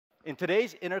In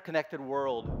today's interconnected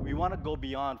world, we want to go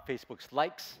beyond Facebook's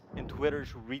likes and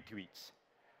Twitter's retweets.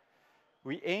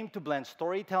 We aim to blend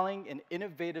storytelling and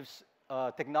innovative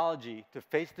technology to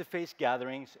face-to-face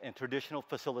gatherings and traditional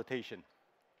facilitation.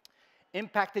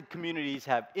 Impacted communities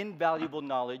have invaluable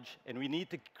knowledge, and we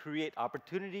need to create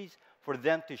opportunities for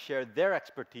them to share their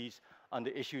expertise on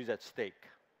the issues at stake.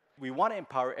 We want to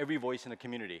empower every voice in the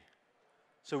community.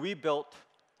 So we built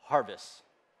Harvest,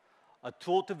 a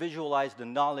tool to visualize the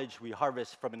knowledge we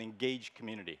harvest from an engaged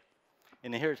community.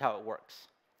 And here's how it works.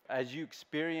 As you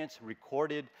experience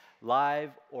recorded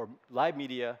live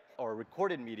media or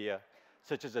recorded media,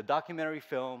 such as a documentary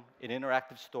film, an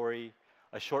interactive story,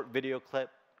 a short video clip,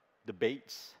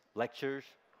 debates, lectures,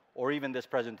 or even this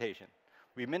presentation,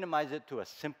 we minimize it to a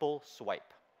simple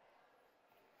swipe.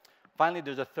 Finally,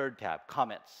 there's a third tab,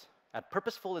 Comments. At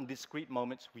purposeful and discrete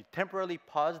moments, we temporarily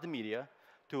pause the media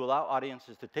to allow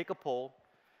audiences to take a poll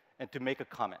and to make a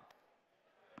comment.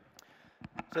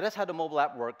 So that's how the mobile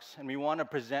app works, and we want to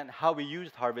present how we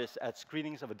used Harvest at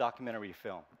screenings of a documentary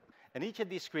film. In each of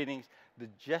these screenings,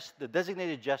 the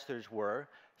designated gestures were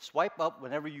swipe up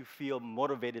whenever you feel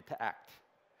motivated to act,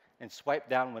 and swipe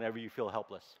down whenever you feel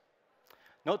helpless.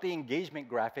 Note the engagement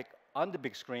graphic on the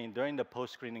big screen during the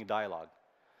post-screening dialogue.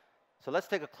 So let's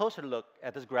take a closer look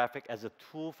at this graphic as a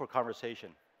tool for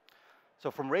conversation. So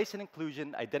from race and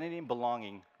inclusion, identity and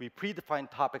belonging, we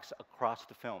predefined topics across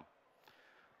the film.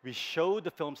 We show the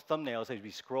film's thumbnails as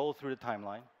we scroll through the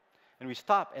timeline, and we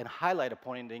stop and highlight a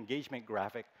point in the engagement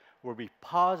graphic where we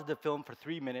pause the film for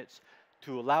 3 minutes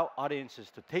to allow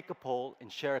audiences to take a poll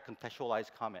and share a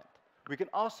contextualized comment. We can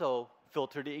also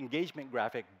filter the engagement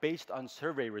graphic based on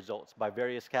survey results by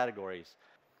various categories.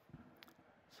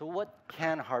 So what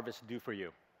can Harvest do for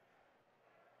you?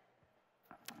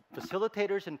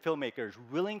 Facilitators and filmmakers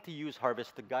willing to use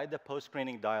Harvest to guide the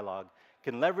post-screening dialogue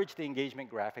can leverage the engagement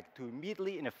graphic to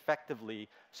immediately and effectively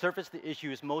surface the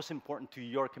issues most important to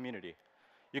your community.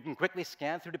 You can quickly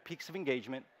scan through the peaks of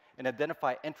engagement and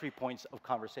identify entry points of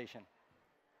conversation.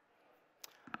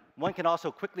 One can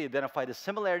also quickly identify the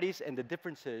similarities and the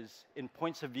differences in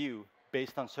points of view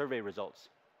based on survey results.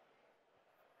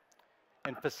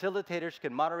 And facilitators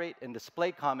can moderate and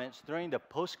display comments during the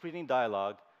post-screening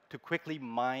dialogue to quickly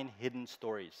mine hidden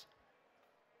stories.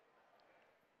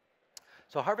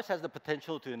 So Harvest has the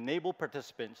potential to enable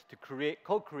participants to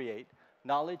co-create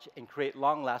knowledge and create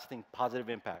long-lasting positive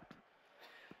impact.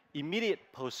 Immediate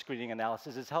post-screening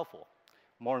analysis is helpful.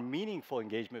 More meaningful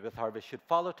engagement with Harvest should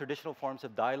follow traditional forms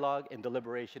of dialogue and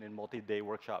deliberation in multi-day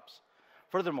workshops.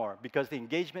 Furthermore, because the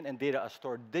engagement and data are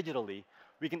stored digitally,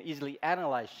 we can easily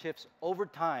analyze shifts over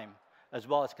time, as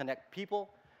well as connect people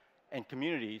and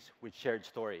communities with shared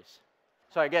stories.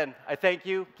 So again, I thank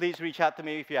you. Please reach out to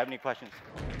me if you have any questions.